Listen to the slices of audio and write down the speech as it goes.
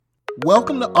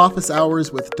Welcome to Office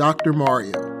Hours with Dr.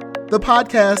 Mario, the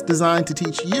podcast designed to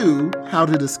teach you how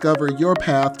to discover your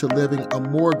path to living a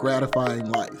more gratifying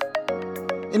life.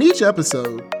 In each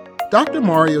episode, Dr.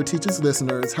 Mario teaches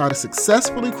listeners how to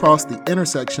successfully cross the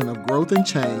intersection of growth and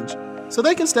change so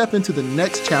they can step into the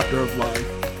next chapter of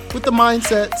life with the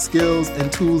mindset, skills,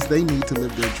 and tools they need to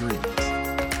live their dreams.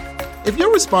 If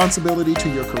your responsibility to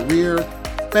your career,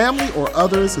 family, or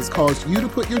others has caused you to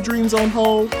put your dreams on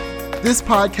hold, this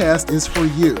podcast is for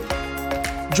you.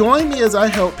 Join me as I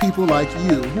help people like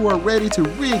you who are ready to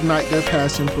reignite their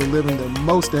passion for living their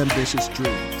most ambitious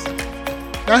dreams.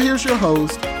 Now here's your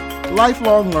host,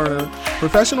 lifelong learner,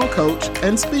 professional coach,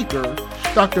 and speaker,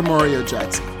 Dr. Mario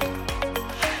Jackson.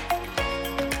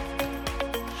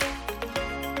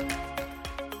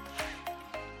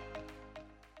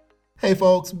 Hey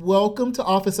folks, welcome to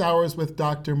Office Hours with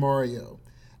Dr. Mario.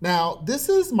 Now, this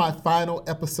is my final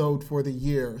episode for the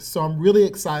year, so I'm really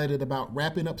excited about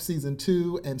wrapping up season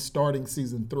 2 and starting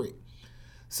season 3.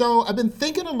 So I've been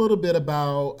thinking a little bit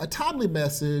about a timely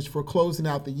message for closing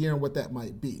out the year and what that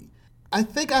might be. I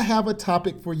think I have a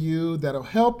topic for you that'll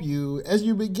help you as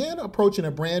you begin approaching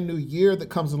a brand new year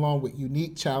that comes along with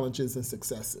unique challenges and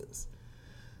successes.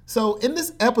 So in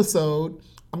this episode,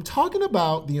 I'm talking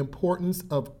about the importance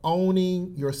of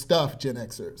owning your stuff, Gen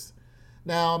Xers.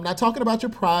 Now, I'm not talking about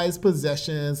your prized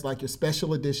possessions like your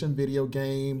special edition video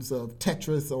games of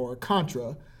Tetris or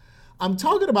Contra. I'm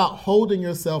talking about holding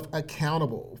yourself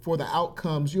accountable for the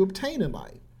outcomes you obtain in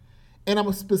life. And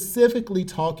I'm specifically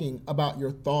talking about your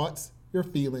thoughts, your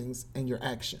feelings, and your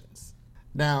actions.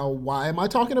 Now, why am I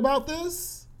talking about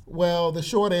this? Well, the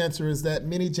short answer is that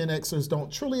many Gen Xers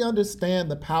don't truly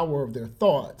understand the power of their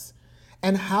thoughts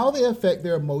and how they affect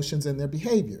their emotions and their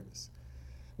behaviors.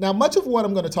 Now, much of what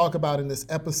I'm going to talk about in this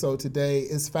episode today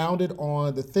is founded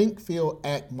on the Think, Feel,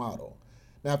 Act model.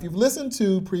 Now, if you've listened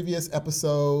to previous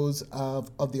episodes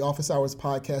of the Office Hours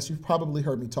podcast, you've probably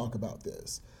heard me talk about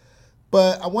this.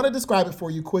 But I want to describe it for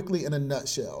you quickly in a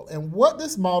nutshell. And what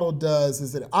this model does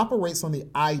is it operates on the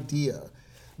idea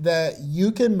that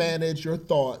you can manage your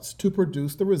thoughts to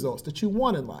produce the results that you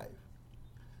want in life.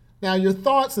 Now, your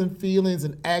thoughts and feelings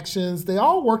and actions, they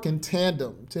all work in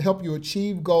tandem to help you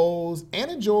achieve goals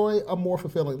and enjoy a more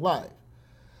fulfilling life.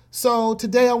 So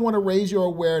today I want to raise your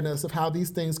awareness of how these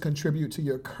things contribute to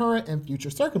your current and future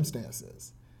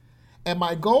circumstances. And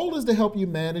my goal is to help you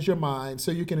manage your mind so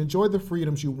you can enjoy the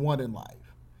freedoms you want in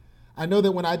life. I know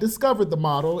that when I discovered the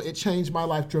model, it changed my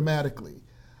life dramatically.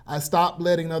 I stopped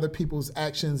letting other people's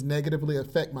actions negatively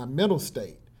affect my mental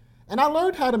state. And I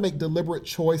learned how to make deliberate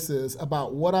choices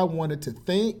about what I wanted to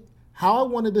think, how I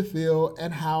wanted to feel,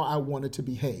 and how I wanted to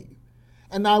behave.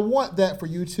 And I want that for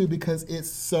you too because it's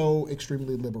so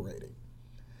extremely liberating.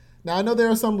 Now, I know there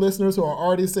are some listeners who are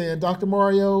already saying, Dr.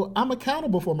 Mario, I'm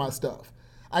accountable for my stuff.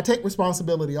 I take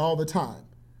responsibility all the time.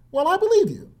 Well, I believe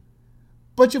you.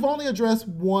 But you've only addressed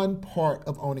one part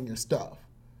of owning your stuff.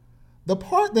 The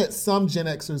part that some Gen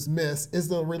Xers miss is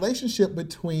the relationship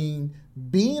between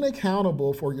being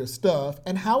accountable for your stuff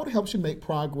and how it helps you make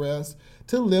progress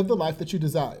to live the life that you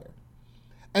desire.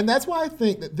 And that's why I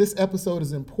think that this episode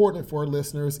is important for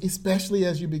listeners, especially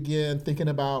as you begin thinking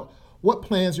about what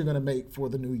plans you're going to make for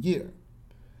the new year.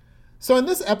 So in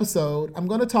this episode, I'm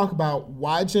going to talk about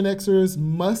why Gen Xers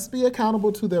must be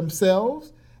accountable to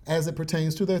themselves as it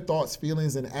pertains to their thoughts,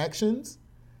 feelings, and actions,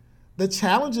 the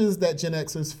challenges that Gen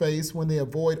Xers face when they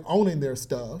avoid owning their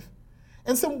stuff,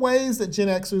 and some ways that Gen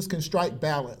Xers can strike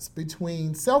balance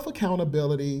between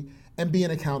self-accountability and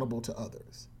being accountable to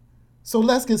others. So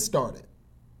let's get started.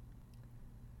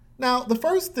 Now, the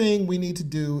first thing we need to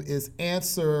do is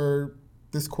answer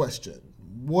this question: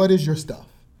 what is your stuff?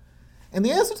 And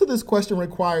the answer to this question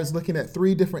requires looking at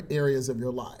 3 different areas of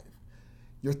your life: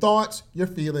 your thoughts, your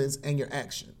feelings, and your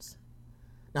actions.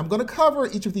 Now, I'm going to cover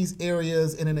each of these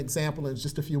areas in an example in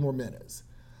just a few more minutes.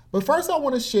 But first, I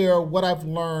want to share what I've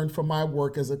learned from my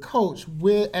work as a coach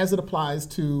as it applies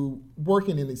to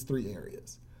working in these 3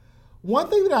 areas. One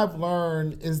thing that I've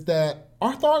learned is that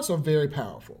our thoughts are very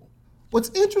powerful. What's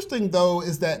interesting, though,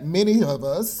 is that many of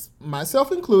us,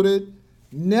 myself included,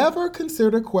 never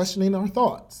consider questioning our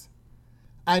thoughts.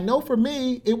 I know for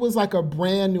me, it was like a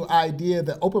brand new idea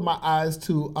that opened my eyes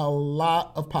to a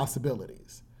lot of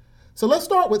possibilities. So let's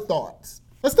start with thoughts.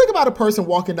 Let's think about a person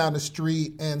walking down the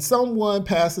street and someone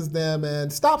passes them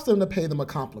and stops them to pay them a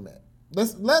compliment.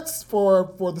 Let's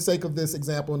for the sake of this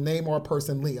example, name our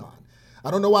person Leon.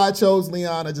 I don't know why I chose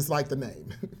Leon, I just like the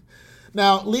name.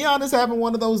 Now, Leon is having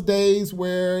one of those days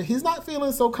where he's not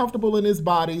feeling so comfortable in his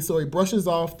body, so he brushes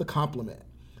off the compliment.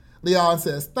 Leon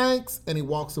says thanks and he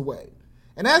walks away.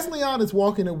 And as Leon is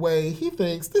walking away, he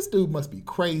thinks, this dude must be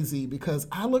crazy because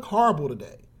I look horrible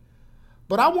today.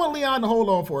 But I want Leon to hold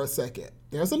on for a second.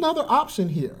 There's another option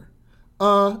here.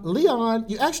 Leon,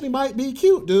 you actually might be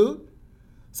cute, dude.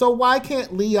 So why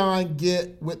can't Leon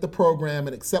get with the program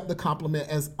and accept the compliment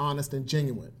as honest and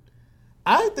genuine?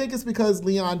 I think it's because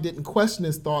Leon didn't question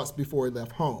his thoughts before he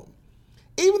left home.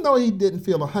 Even though he didn't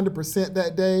feel 100%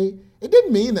 that day, it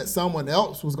didn't mean that someone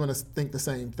else was going to think the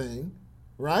same thing,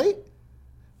 right?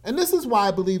 And this is why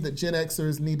I believe that Gen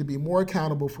Xers need to be more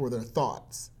accountable for their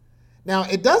thoughts. Now,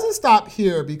 it doesn't stop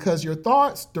here because your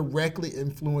thoughts directly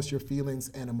influence your feelings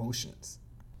and emotions.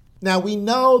 Now, we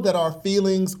know that our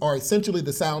feelings are essentially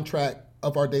the soundtrack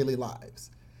of our daily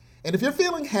lives. And if you're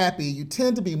feeling happy, you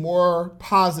tend to be more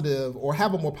positive or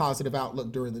have a more positive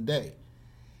outlook during the day.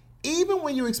 Even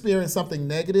when you experience something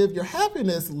negative, your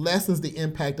happiness lessens the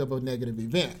impact of a negative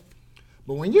event.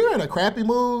 But when you're in a crappy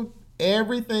mood,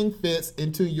 everything fits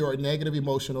into your negative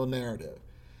emotional narrative.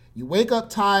 You wake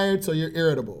up tired, so you're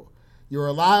irritable. You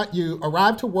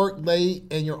arrive to work late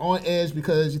and you're on edge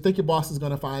because you think your boss is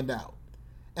going to find out.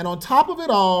 And on top of it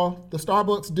all, the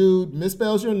Starbucks dude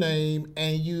misspells your name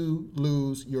and you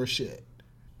lose your shit.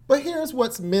 But here's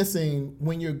what's missing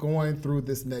when you're going through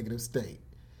this negative state.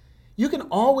 You can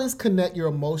always connect your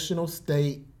emotional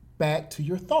state back to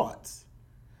your thoughts.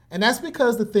 And that's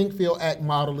because the think, feel, act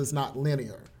model is not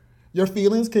linear. Your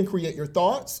feelings can create your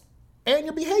thoughts, and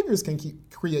your behaviors can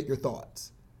create your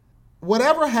thoughts.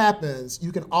 Whatever happens,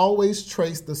 you can always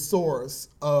trace the source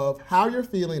of how you're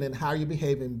feeling and how you're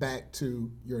behaving back to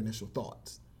your initial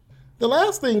thoughts. The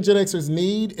last thing Gen Xers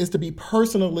need is to be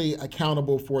personally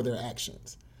accountable for their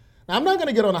actions. Now, I'm not going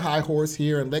to get on a high horse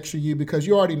here and lecture you because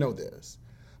you already know this.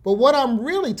 But what I'm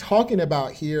really talking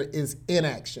about here is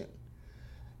inaction.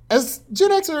 As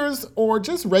Gen Xers or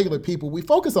just regular people, we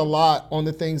focus a lot on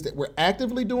the things that we're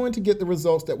actively doing to get the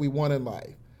results that we want in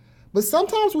life. But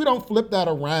sometimes we don't flip that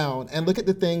around and look at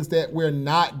the things that we're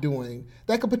not doing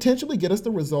that could potentially get us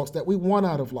the results that we want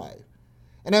out of life.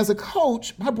 And as a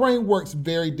coach, my brain works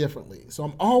very differently. So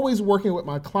I'm always working with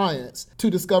my clients to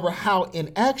discover how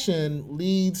inaction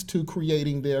leads to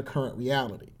creating their current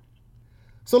reality.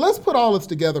 So let's put all this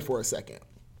together for a second.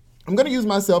 I'm going to use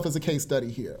myself as a case study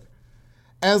here.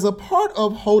 As a part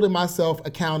of holding myself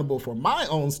accountable for my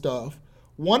own stuff,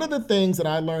 one of the things that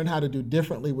I learned how to do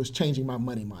differently was changing my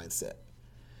money mindset.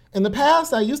 In the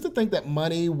past, I used to think that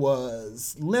money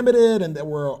was limited and there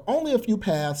were only a few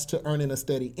paths to earning a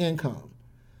steady income.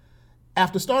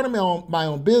 After starting my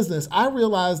own business, I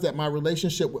realized that my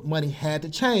relationship with money had to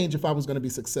change if I was going to be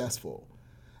successful.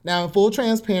 Now, in full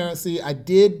transparency, I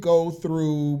did go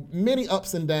through many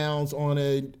ups and downs on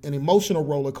an emotional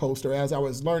roller coaster as I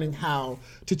was learning how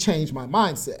to change my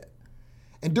mindset.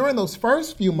 And during those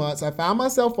first few months, I found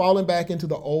myself falling back into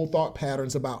the old thought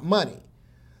patterns about money.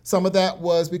 Some of that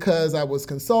was because I was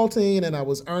consulting and I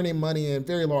was earning money in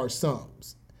very large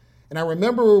sums. And I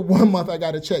remember one month I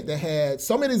got a check that had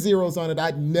so many zeros on it,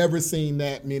 I'd never seen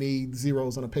that many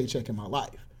zeros on a paycheck in my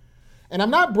life. And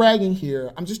I'm not bragging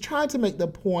here, I'm just trying to make the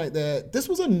point that this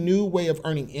was a new way of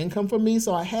earning income for me,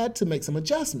 so I had to make some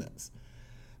adjustments.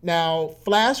 Now,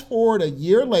 flash forward a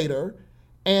year later,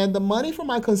 and the money from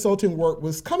my consulting work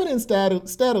was coming in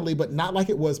steadily, but not like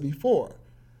it was before.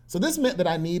 So this meant that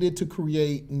I needed to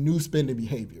create new spending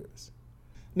behaviors.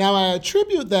 Now, I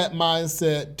attribute that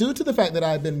mindset due to the fact that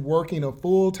I've been working a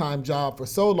full-time job for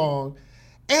so long,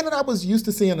 and that I was used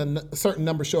to seeing a certain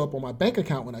number show up on my bank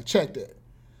account when I checked it.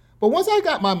 But once I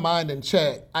got my mind in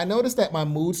check, I noticed that my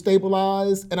mood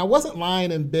stabilized and I wasn't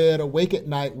lying in bed awake at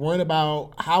night worrying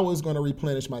about how I was going to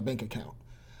replenish my bank account.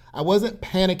 I wasn't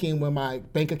panicking when my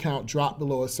bank account dropped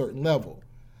below a certain level.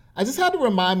 I just had to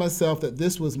remind myself that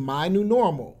this was my new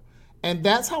normal, and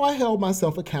that's how I held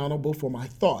myself accountable for my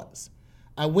thoughts.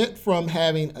 I went from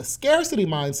having a scarcity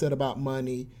mindset about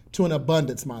money to an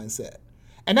abundance mindset.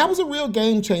 And that was a real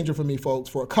game changer for me, folks,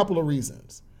 for a couple of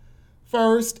reasons.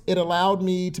 First, it allowed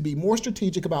me to be more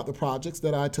strategic about the projects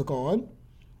that I took on.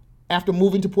 After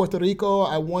moving to Puerto Rico,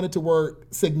 I wanted to work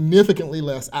significantly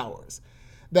less hours.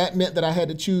 That meant that I had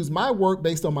to choose my work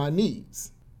based on my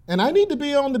needs. And I need to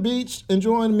be on the beach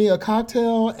enjoying me a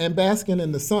cocktail and basking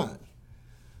in the sun.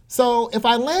 So if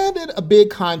I landed a big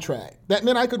contract, that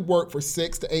meant I could work for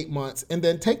 6 to 8 months and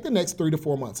then take the next 3 to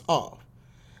 4 months off.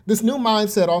 This new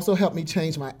mindset also helped me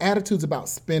change my attitudes about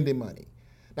spending money.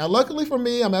 Now, luckily for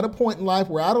me, I'm at a point in life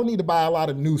where I don't need to buy a lot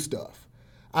of new stuff.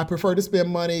 I prefer to spend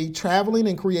money traveling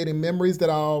and creating memories that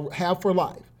I'll have for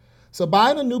life. So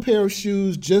buying a new pair of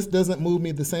shoes just doesn't move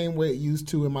me the same way it used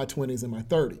to in my 20s and my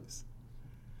 30s.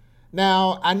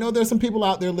 Now, I know there's some people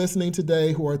out there listening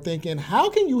today who are thinking, how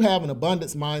can you have an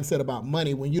abundance mindset about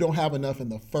money when you don't have enough in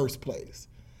the first place?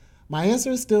 My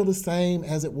answer is still the same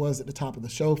as it was at the top of the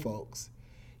show, folks.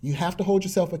 You have to hold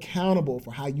yourself accountable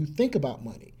for how you think about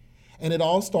money, and it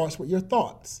all starts with your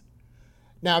thoughts.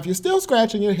 Now, if you're still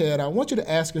scratching your head, I want you to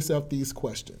ask yourself these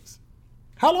questions.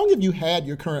 How long have you had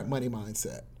your current money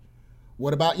mindset?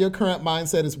 What about your current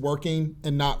mindset is working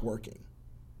and not working?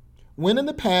 When in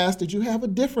the past did you have a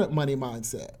different money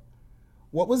mindset?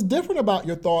 What was different about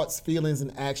your thoughts, feelings,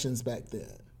 and actions back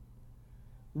then?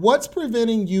 What's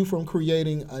preventing you from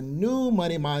creating a new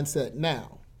money mindset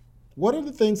now? What are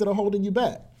the things that are holding you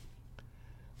back?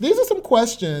 These are some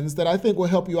questions that I think will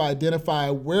help you identify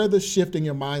where the shift in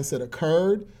your mindset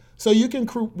occurred so you can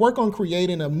work on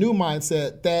creating a new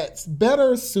mindset that's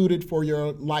better suited for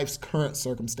your life's current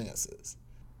circumstances.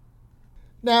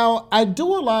 Now, I do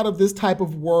a lot of this type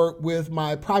of work with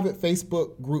my private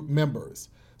Facebook group members.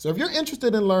 So if you're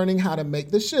interested in learning how to make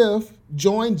the shift,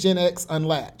 join Gen X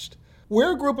Unlatched.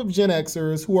 We're a group of Gen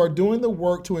Xers who are doing the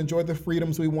work to enjoy the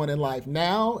freedoms we want in life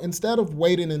now instead of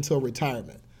waiting until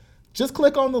retirement. Just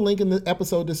click on the link in the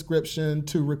episode description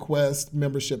to request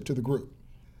membership to the group.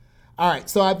 All right,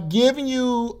 so I've given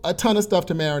you a ton of stuff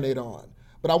to marinate on,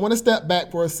 but I want to step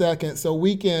back for a second so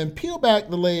we can peel back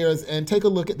the layers and take a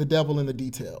look at the devil in the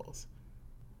details.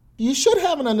 You should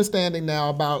have an understanding now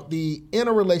about the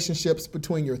interrelationships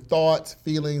between your thoughts,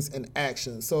 feelings, and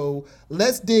actions. So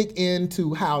let's dig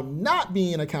into how not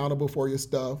being accountable for your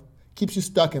stuff keeps you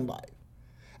stuck in life.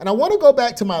 And I want to go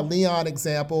back to my Leon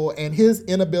example and his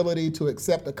inability to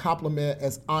accept a compliment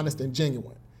as honest and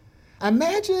genuine.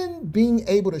 Imagine being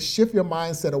able to shift your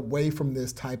mindset away from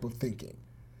this type of thinking.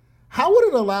 How would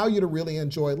it allow you to really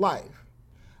enjoy life?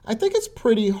 I think it's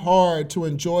pretty hard to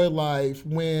enjoy life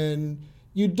when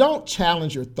you don't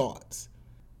challenge your thoughts.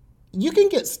 You can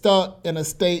get stuck in a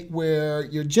state where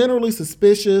you're generally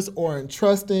suspicious or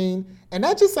untrusting, and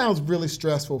that just sounds really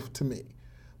stressful to me.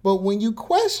 But when you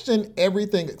question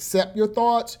everything except your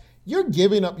thoughts, you're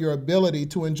giving up your ability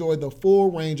to enjoy the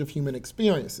full range of human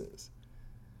experiences.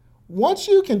 Once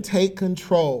you can take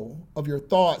control of your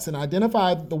thoughts and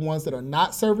identify the ones that are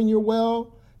not serving you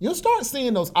well, you'll start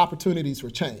seeing those opportunities for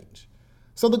change.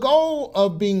 So the goal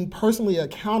of being personally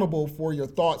accountable for your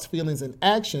thoughts, feelings, and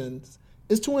actions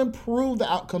is to improve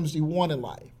the outcomes you want in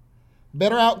life.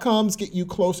 Better outcomes get you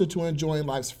closer to enjoying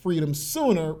life's freedom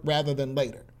sooner rather than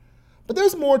later. But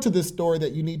there's more to this story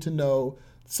that you need to know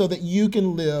so that you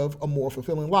can live a more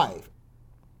fulfilling life.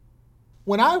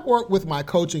 When I work with my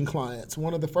coaching clients,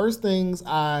 one of the first things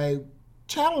I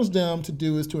challenge them to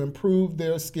do is to improve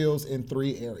their skills in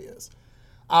 3 areas: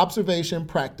 observation,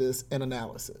 practice, and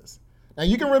analysis. Now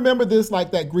you can remember this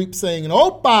like that Greek saying,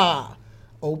 OPA,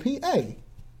 O-P-A,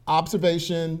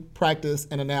 observation, practice,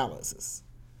 and analysis.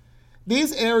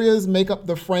 These areas make up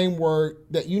the framework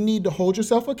that you need to hold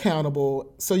yourself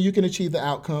accountable so you can achieve the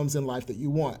outcomes in life that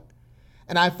you want.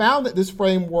 And I found that this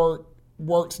framework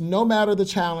works no matter the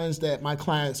challenge that my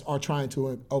clients are trying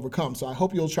to overcome. So I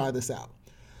hope you'll try this out.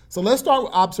 So let's start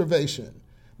with observation.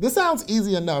 This sounds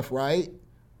easy enough, right?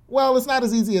 Well, it's not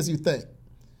as easy as you think.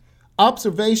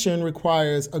 Observation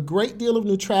requires a great deal of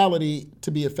neutrality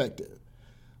to be effective.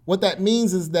 What that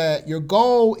means is that your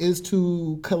goal is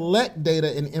to collect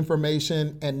data and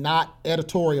information and not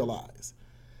editorialize.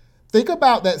 Think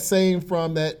about that saying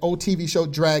from that old TV show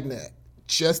Dragnet,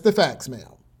 just the facts,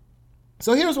 ma'am.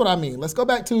 So here's what I mean. Let's go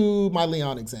back to my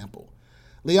Leon example.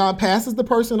 Leon passes the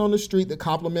person on the street that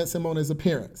compliments him on his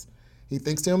appearance. He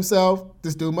thinks to himself,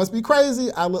 this dude must be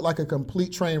crazy. I look like a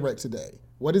complete train wreck today.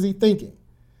 What is he thinking?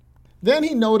 Then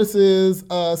he notices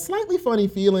a slightly funny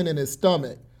feeling in his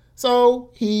stomach.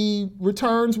 So he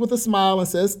returns with a smile and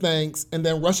says thanks, and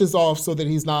then rushes off so that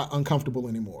he's not uncomfortable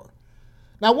anymore.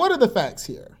 Now, what are the facts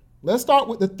here? Let's start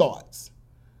with the thoughts.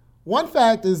 One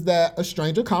fact is that a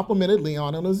stranger complimented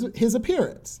Leon on his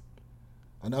appearance.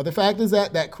 Another fact is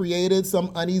that created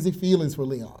some uneasy feelings for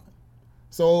Leon.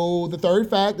 So the third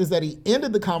fact is that he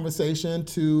ended the conversation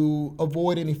to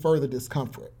avoid any further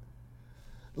discomfort.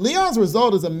 Leon's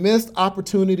result is a missed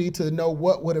opportunity to know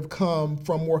what would have come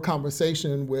from more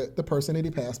conversation with the person that he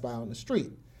passed by on the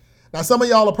street. Now, some of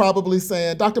y'all are probably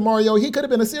saying, Dr. Mario, he could have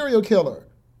been a serial killer.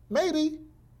 Maybe,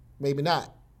 maybe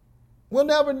not. We'll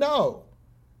never know.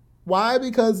 Why?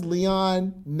 Because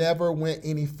Leon never went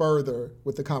any further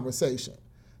with the conversation.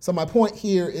 So my point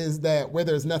here is that where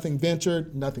there's nothing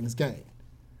ventured, nothing's gained.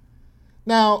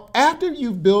 Now, after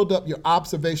you've built up your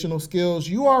observational skills,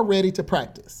 you are ready to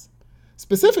practice.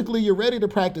 Specifically, you're ready to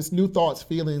practice new thoughts,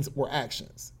 feelings, or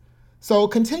actions. So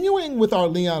continuing with our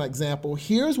Leon example,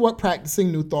 here's what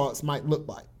practicing new thoughts might look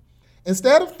like.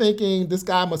 Instead of thinking, this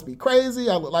guy must be crazy,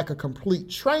 I look like a complete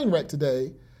train wreck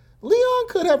today, Leon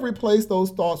could have replaced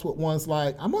those thoughts with ones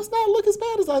like, I must not look as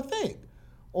bad as I think.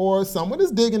 Or someone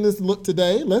is digging this look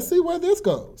today, let's see where this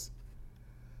goes.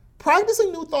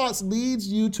 Practicing new thoughts leads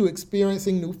you to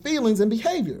experiencing new feelings and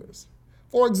behaviors.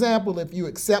 For example, if you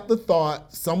accept the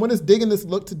thought, someone is digging this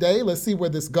look today, let's see where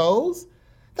this goes,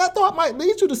 that thought might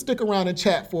lead you to stick around and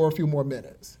chat for a few more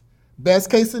minutes. Best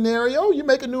case scenario, you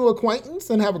make a new acquaintance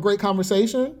and have a great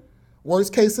conversation.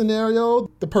 Worst case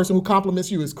scenario, the person who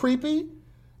compliments you is creepy,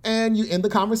 and you end the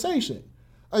conversation.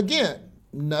 Again,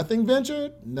 nothing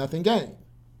ventured, nothing gained.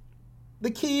 The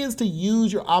key is to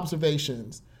use your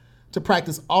observations to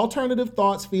practice alternative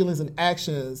thoughts, feelings, and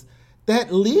actions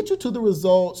that lead you to the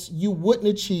results you wouldn't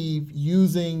achieve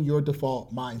using your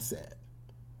default mindset.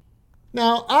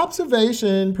 Now,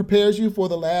 observation prepares you for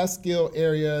the last skill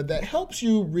area that helps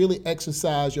you really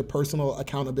exercise your personal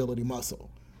accountability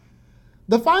muscle.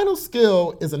 The final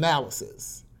skill is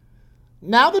analysis.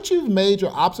 Now that you've made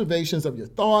your observations of your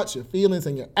thoughts, your feelings,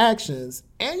 and your actions,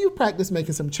 and you've practiced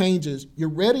making some changes, you're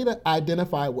ready to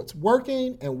identify what's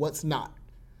working and what's not.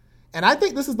 And I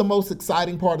think this is the most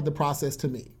exciting part of the process to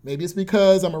me. Maybe it's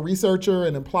because I'm a researcher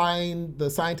and applying the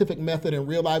scientific method in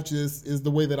real life just is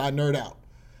the way that I nerd out.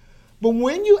 But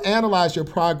when you analyze your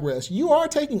progress, you are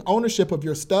taking ownership of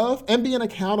your stuff and being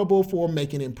accountable for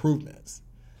making improvements.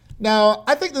 Now,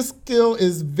 I think this skill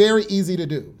is very easy to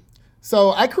do.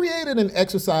 So I created an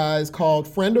exercise called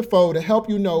Friend or Foe to help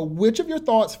you know which of your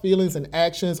thoughts, feelings, and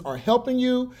actions are helping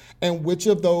you and which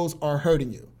of those are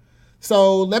hurting you.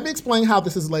 So let me explain how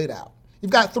this is laid out.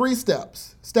 You've got 3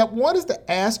 steps. Step 1 is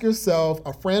to ask yourself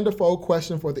a friend or foe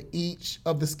question for each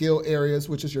of the skill areas,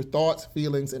 which is your thoughts,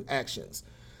 feelings, and actions.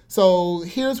 So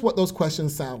here's what those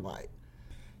questions sound like.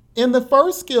 In the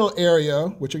first skill area,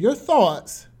 which are your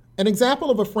thoughts, an example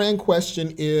of a friend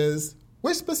question is,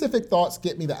 which specific thoughts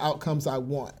get me the outcomes I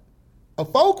want? A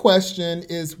foe question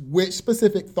is, which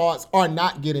specific thoughts are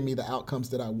not getting me the outcomes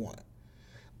that I want?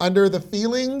 Under the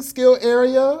feelings skill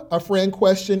area, a friend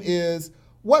question is,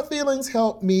 what feelings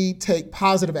help me take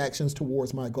positive actions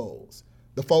towards my goals?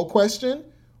 The foe question,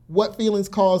 what feelings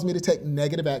cause me to take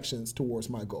negative actions towards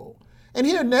my goal? And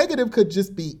here, negative could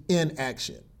just be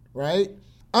inaction, right?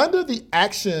 Under the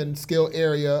action skill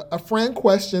area, a friend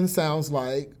question sounds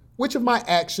like, which of my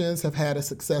actions have had a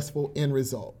successful end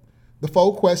result? The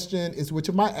foe question is, which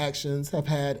of my actions have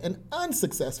had an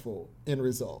unsuccessful end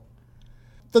result?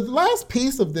 The last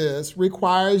piece of this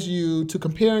requires you to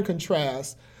compare and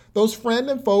contrast those friend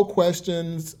and foe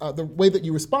questions, the way that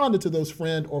you responded to those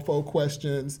friend or foe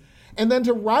questions, and then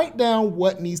to write down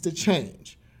what needs to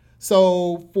change.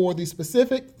 So for the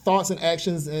specific thoughts and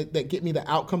actions that get me the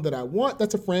outcome that I want,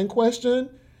 that's a friend question.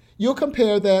 You'll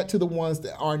compare that to the ones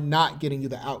that are not getting you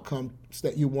the outcomes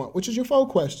that you want, which is your foe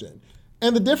question.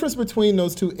 And the difference between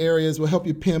those 2 areas will help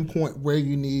you pinpoint where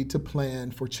you need to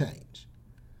plan for change.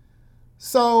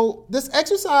 So this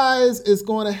exercise is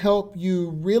going to help you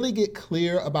really get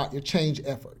clear about your change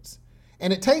efforts.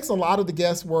 And it takes a lot of the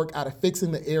guesswork out of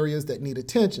fixing the areas that need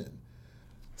attention.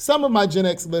 Some of my Gen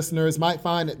X listeners might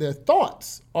find that their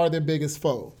thoughts are their biggest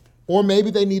foe, or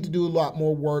maybe they need to do a lot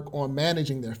more work on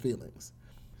managing their feelings.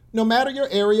 No matter your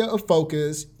area of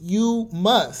focus, you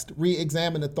must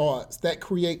re-examine the thoughts that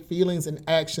create feelings and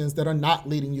actions that are not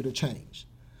leading you to change.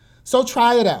 So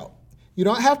try it out. You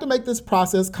don't have to make this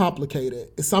process complicated.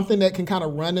 It's something that can kind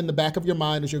of run in the back of your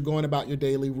mind as you're going about your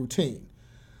daily routine.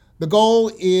 The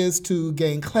goal is to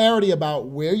gain clarity about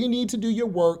where you need to do your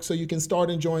work so you can start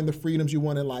enjoying the freedoms you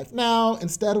want in life now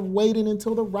instead of waiting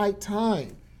until the right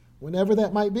time, whenever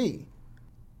that might be.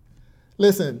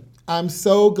 Listen, I'm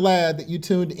so glad that you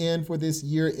tuned in for this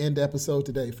year-end episode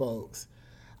today, folks.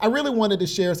 I really wanted to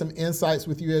share some insights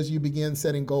with you as you begin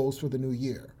setting goals for the new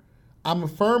year. I'm a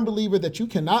firm believer that you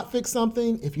cannot fix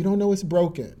something if you don't know it's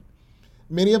broken.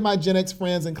 Many of my Gen X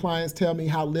friends and clients tell me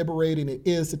how liberating it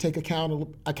is to take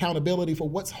accountability for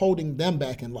what's holding them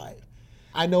back in life.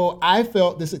 I know I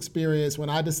felt this experience when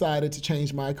I decided to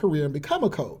change my career and become a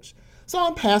coach. So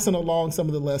I'm passing along some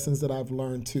of the lessons that I've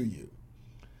learned to you.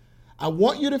 I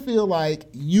want you to feel like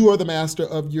you are the master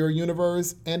of your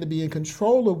universe and to be in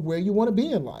control of where you want to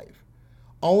be in life.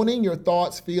 Owning your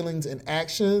thoughts, feelings, and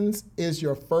actions is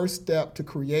your first step to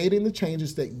creating the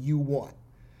changes that you want.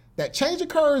 That change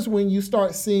occurs when you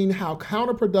start seeing how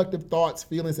counterproductive thoughts,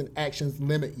 feelings, and actions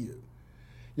limit you.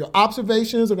 Your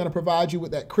observations are going to provide you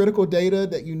with that critical data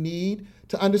that you need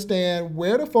to understand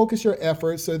where to focus your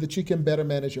efforts so that you can better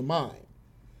manage your mind.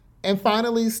 And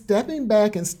finally, stepping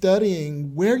back and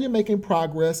studying where you're making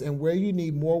progress and where you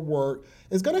need more work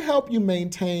is going to help you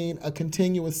maintain a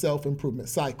continuous self-improvement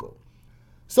cycle.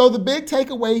 So the big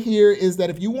takeaway here is that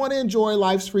if you want to enjoy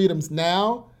life's freedoms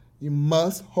now, you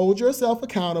must hold yourself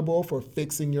accountable for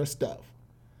fixing your stuff.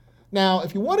 Now,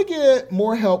 if you want to get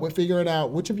more help with figuring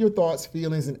out which of your thoughts,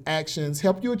 feelings, and actions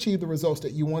help you achieve the results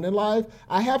that you want in life,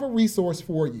 I have a resource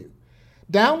for you.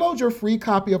 Download your free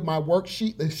copy of my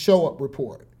worksheet, the Show Up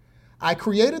Report. I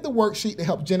created the worksheet to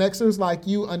help Gen Xers like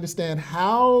you understand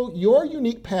how your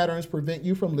unique patterns prevent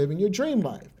you from living your dream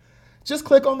life. Just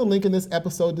click on the link in this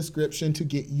episode description to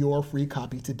get your free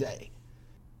copy today.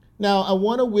 Now, I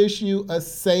want to wish you a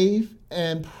safe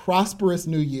and prosperous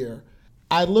new year.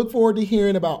 I look forward to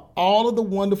hearing about all of the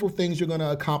wonderful things you're going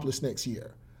to accomplish next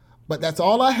year. But that's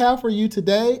all I have for you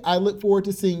today. I look forward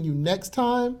to seeing you next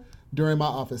time during my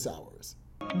office hours.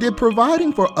 Did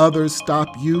providing for others stop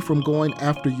you from going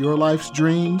after your life's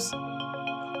dreams?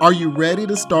 Are you ready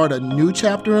to start a new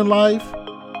chapter in life?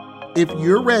 If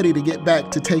you're ready to get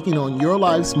back to taking on your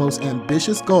life's most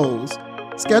ambitious goals,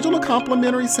 schedule a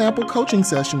complimentary sample coaching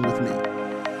session with me.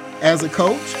 As a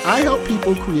coach, I help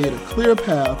people create a clear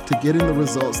path to getting the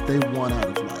results they want out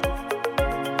of life.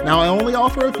 Now, I only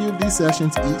offer a few of these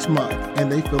sessions each month,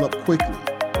 and they fill up quickly.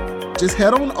 Just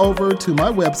head on over to my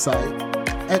website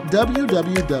at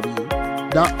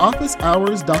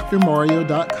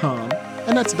www.officehoursdrmario.com,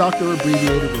 and that's doctor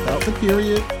abbreviated without the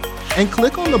period, and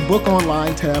click on the Book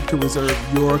Online tab to reserve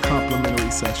your complimentary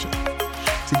session.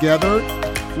 Together,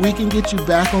 we can get you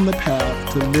back on the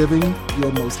path to living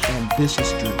your most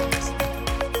ambitious dream.